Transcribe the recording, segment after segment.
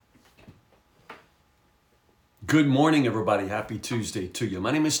Good morning, everybody. Happy Tuesday to you.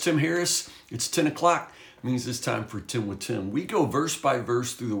 My name is Tim Harris. It's 10 o'clock. It means it's time for 10 with Tim. We go verse by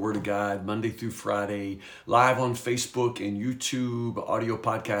verse through the Word of God, Monday through Friday, live on Facebook and YouTube, audio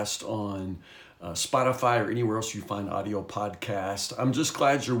podcast on Spotify or anywhere else you find audio podcast. I'm just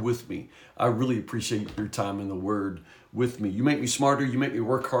glad you're with me. I really appreciate your time in the Word with me. You make me smarter. You make me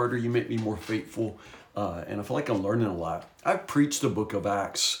work harder. You make me more faithful. And I feel like I'm learning a lot. I've preached the book of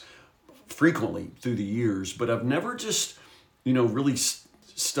Acts frequently through the years, but I've never just, really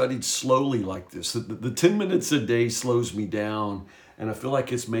studied slowly like this. The 10 minutes a day slows me down, and I feel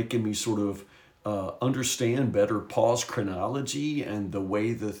like it's making me sort of understand better Paul's chronology and the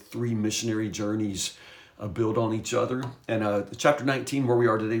way the three missionary journeys build on each other. And chapter 19, where we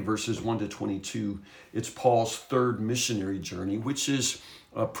are today, verses 1 to 22, it's Paul's third missionary journey, which is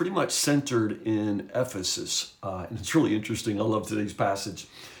pretty much centered in Ephesus. And it's really interesting. I love today's passage.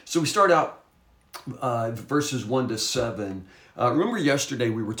 So we start out verses 1 to 7. Remember yesterday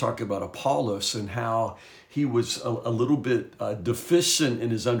we were talking about Apollos and how he was a little bit deficient in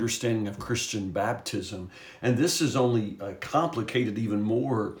his understanding of Christian baptism. And this is only complicated even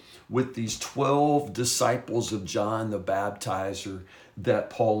more with these 12 disciples of John the Baptizer that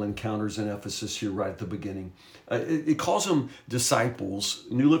Paul encounters in Ephesus here right at the beginning. It calls them disciples.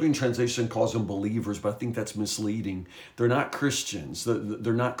 New Living Translation calls them believers, but I think that's misleading. They're not Christians.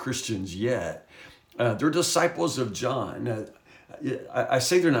 They're not Christians yet. They're disciples of John. I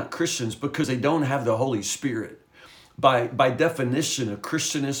say they're not Christians because they don't have the Holy Spirit. By definition, a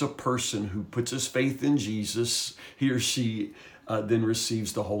Christian is a person who puts his faith in Jesus. He or she then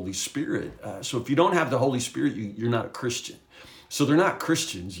receives the Holy Spirit. So if you don't have the Holy Spirit, you're not a Christian. So they're not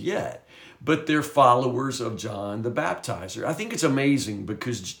Christians yet, but they're followers of John the Baptizer. I think it's amazing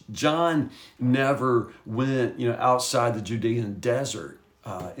because John never went, outside the Judean desert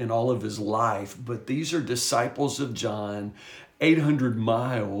in all of his life, but these are disciples of John 800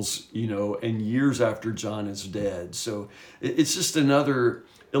 miles, and years after John is dead. So it's just another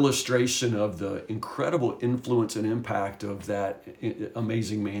illustration of the incredible influence and impact of that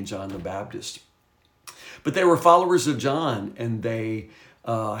amazing man, John the Baptist. But they were followers of John, and they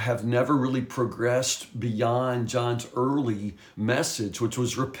have never really progressed beyond John's early message, which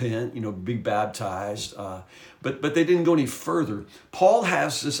was repent, be baptized. But they didn't go any further. Paul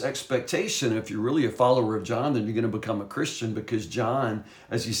has this expectation, if you're really a follower of John, then you're going to become a Christian, because John,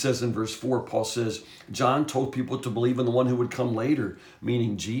 as he says in verse 4, Paul says, John told people to believe in the one who would come later,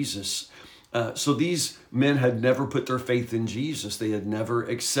 meaning Jesus. So these men had never put their faith in Jesus. They had never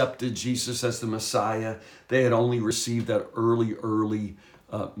accepted Jesus as the Messiah. They had only received that early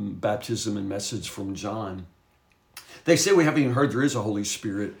baptism and message from John. They say we haven't even heard there is a Holy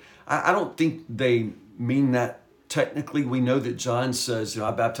Spirit. I don't think they mean that technically. We know that John says,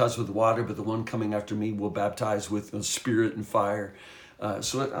 I baptize with water, but the one coming after me will baptize with spirit and fire.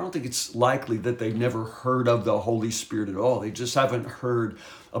 So I don't think it's likely that they've never heard of the Holy Spirit at all. They just haven't heard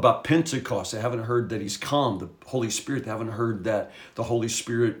about Pentecost. They haven't heard that he's come, the Holy Spirit. They haven't heard that the Holy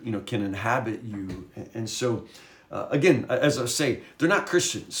Spirit, can inhabit you. And so, again, as I say, they're not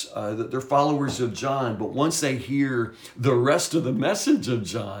Christians. They're followers of John. But once they hear the rest of the message of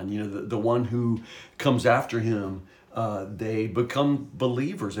John, the one who comes after him, they become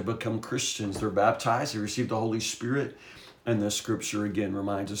believers. They become Christians. They're baptized. They receive the Holy Spirit. And the scripture, again,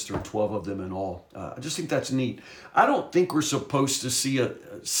 reminds us there are 12 of them in all. I just think that's neat. I don't think we're supposed to see a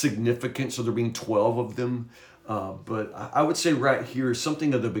significance of there being 12 of them. But I would say right here is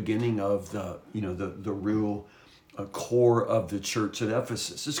something of the beginning of the real core of the church at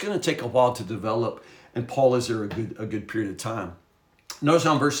Ephesus. It's going to take a while to develop, and Paul is there a good period of time. Notice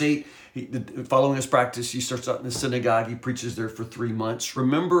how in verse 8, following his practice, he starts out in the synagogue. He preaches there for 3 months.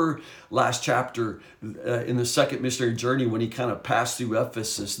 Remember last chapter in the second missionary journey when he kind of passed through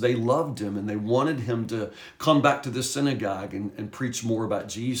Ephesus, they loved him and they wanted him to come back to the synagogue and preach more about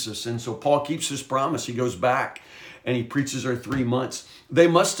Jesus. And so Paul keeps his promise. He goes back and he preaches there 3 months. They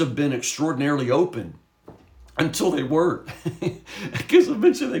must have been extraordinarily open until they weren't, because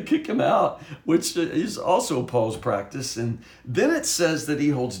eventually they kick him out, which is also Paul's practice. And then it says that he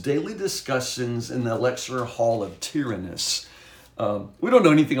holds daily discussions in the lecture hall of Tyrannus. We don't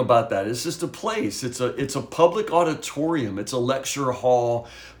know anything about that. It's just a place. It's a public auditorium. It's a lecture hall,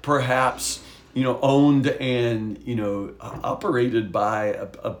 perhaps owned and operated by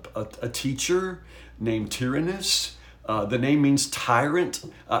a teacher named Tyrannus. The name means tyrant.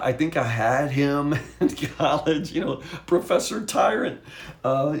 I think I had him in college, Professor Tyrant.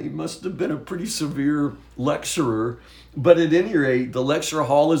 He must have been a pretty severe lecturer. But at any rate, the lecture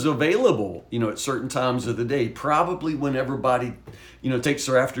hall is available, at certain times of the day, probably when everybody, takes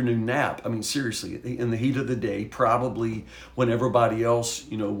their afternoon nap. I mean, seriously, in the heat of the day, probably when everybody else,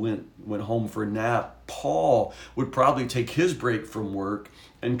 went home for a nap, Paul would probably take his break from work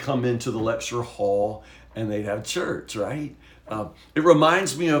and come into the lecture hall, and they'd have church, right? It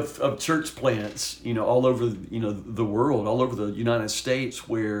reminds me of church plants, all over, the world, all over the United States,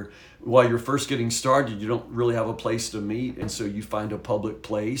 where while you're first getting started, you don't really have a place to meet, and so you find a public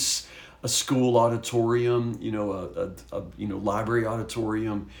place, a school auditorium, a library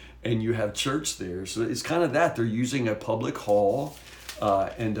auditorium, and you have church there. So it's kind of that. They're using a public hall,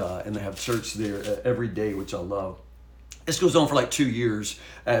 and they have church there every day, which I love. This goes on for like 2 years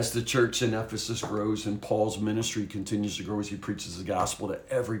as the church in Ephesus grows and Paul's ministry continues to grow as he preaches the gospel to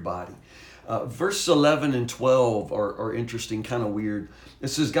everybody. Verse 11 and 12 are interesting, kind of weird. It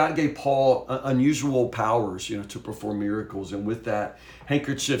says God gave Paul unusual powers, to perform miracles. And with that,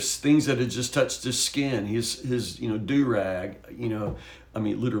 handkerchiefs, things that had just touched his skin, his do-rag,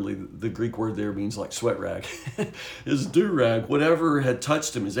 literally the Greek word there means like sweat rag. His do-rag, whatever had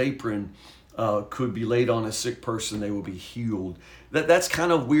touched him, his apron, could be laid on a sick person, they will be healed. That's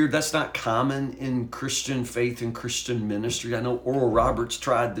kind of weird. That's not common in Christian faith and Christian ministry. I know Oral Roberts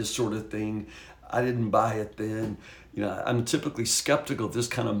tried this sort of thing. I didn't buy it then. I'm typically skeptical of this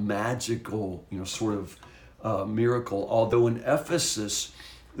kind of magical, sort of miracle. Although in Ephesus,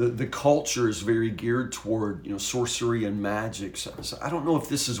 the culture is very geared toward, sorcery and magic. So I don't know if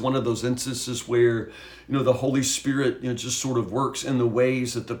this is one of those instances where, the Holy Spirit, just sort of works in the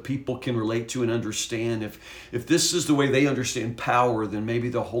ways that the people can relate to and understand. If this is the way they understand power, then maybe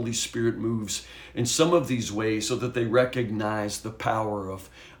the Holy Spirit moves in some of these ways so that they recognize the power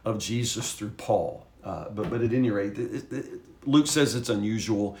of Jesus through Paul. But at any rate, Luke says it's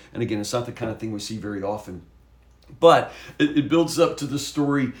unusual. And again, it's not the kind of thing we see very often. But it builds up to the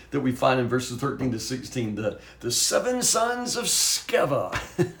story that we find in verses 13 to 16, the 7 sons of Sceva.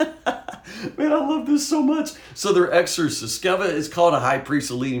 Man, I love this so much. So they're exorcists. Sceva is called a high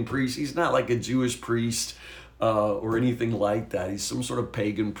priest, a leading priest. He's not like a Jewish priest or anything like that. He's some sort of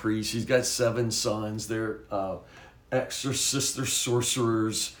pagan priest. He's got 7 sons. They're exorcists, they're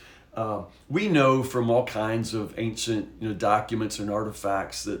sorcerers. We know from all kinds of ancient documents and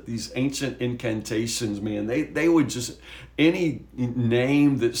artifacts that these ancient incantations, man, they would just, any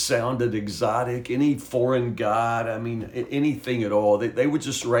name that sounded exotic, any foreign god, anything at all, they would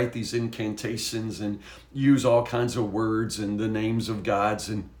just write these incantations and use all kinds of words and the names of gods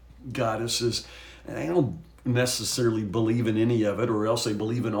and goddesses. And I don't necessarily believe in any of it, or else they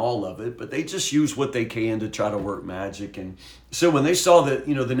believe in all of it, but they just use what they can to try to work magic. And so when they saw that,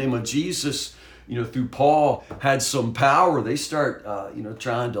 the name of Jesus, through Paul had some power, they start,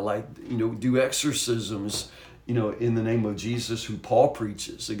 trying to do exorcisms, in the name of Jesus, who Paul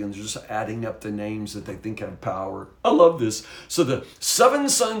preaches. Again, they're just adding up the names that they think have power. I love this. So the 7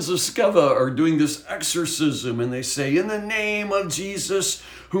 sons of Sceva are doing this exorcism, and they say, in the name of Jesus,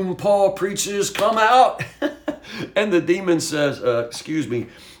 whom Paul preaches, come out. And the demon says, excuse me,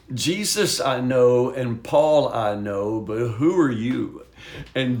 Jesus I know and Paul I know, but who are you?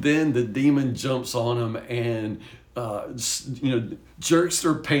 And then the demon jumps on him and jerks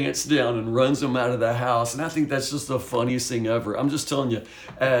their pants down and runs them out of the house. And I think that's just the funniest thing ever. I'm just telling you,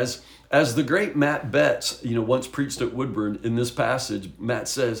 as the great Matt Betts, once preached at Woodburn in this passage, Matt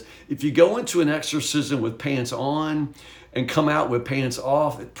says, if you go into an exorcism with pants on and come out with pants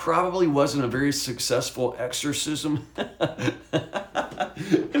off, it probably wasn't a very successful exorcism. And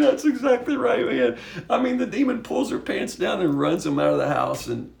that's exactly right, man. The demon pulls her pants down and runs them out of the house,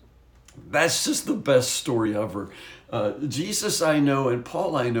 and that's just the best story ever. Jesus I know and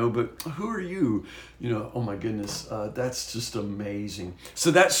Paul I know, but who are you? Oh my goodness, that's just amazing.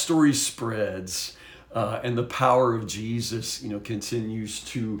 So that story spreads, and the power of Jesus, continues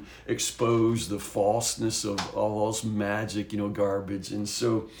to expose the falseness of all this magic, garbage. And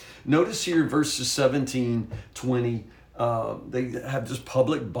so notice here verses 17, 20, they have this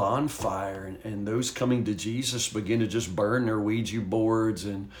public bonfire, and those coming to Jesus begin to just burn their Ouija boards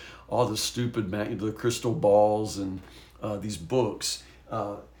and all the stupid, the crystal balls and these books.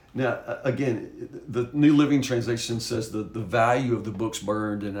 Now, again, the New Living Translation says the value of the books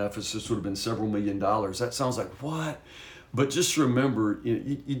burned in Ephesus would have been several $1 million. That sounds like, what? But just remember,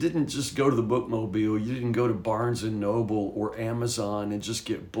 you didn't just go to the bookmobile. You didn't go to Barnes & Noble or Amazon and just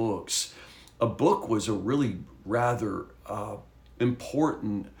get books. A book was a really rather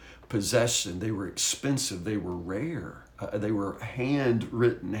important possession. They were expensive. They were rare. They were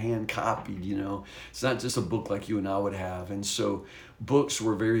handwritten, hand copied, you know. It's not just a book like you and I would have. And so books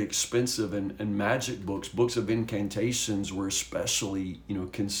were very expensive, and magic books, books of incantations were especially, you know,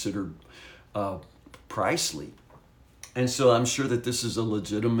 considered pricely. And so I'm sure that this is a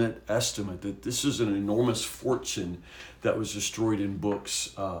legitimate estimate, that this is an enormous fortune that was destroyed in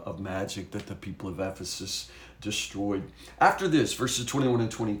books of magic that the people of Ephesus destroyed. After this, verses 21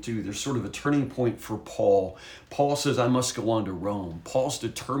 and 22, there's sort of a turning point for Paul. Paul says, I must go on to Rome. Paul's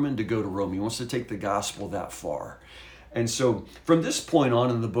determined to go to Rome. He wants to take the gospel that far. And so from this point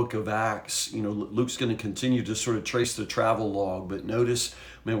on in the book of Acts, you know, Luke's going to continue to sort of trace the travel log, but notice,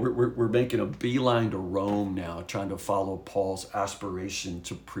 man, we're making a beeline to Rome now, trying to follow Paul's aspiration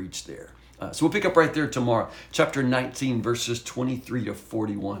to preach there. So we'll pick up right there tomorrow. Chapter 19, verses 23 to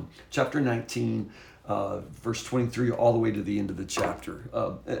 41. Chapter 19, verse 23 all the way to the end of the chapter.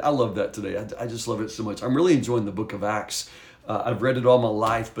 I love that today. I just love it so much. I'm really enjoying the book of Acts. I've read it all my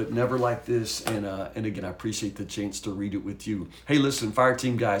life, but never like this. And again, I appreciate the chance to read it with you. Hey, listen, Fire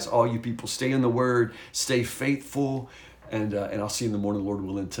Team guys, all you people, stay in the Word, stay faithful, and I'll see you in the morning, Lord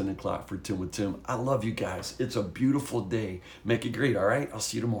willing, 10 o'clock for 10 with Tim. I love you guys. It's a beautiful day. Make it great, all right? I'll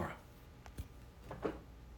see you tomorrow.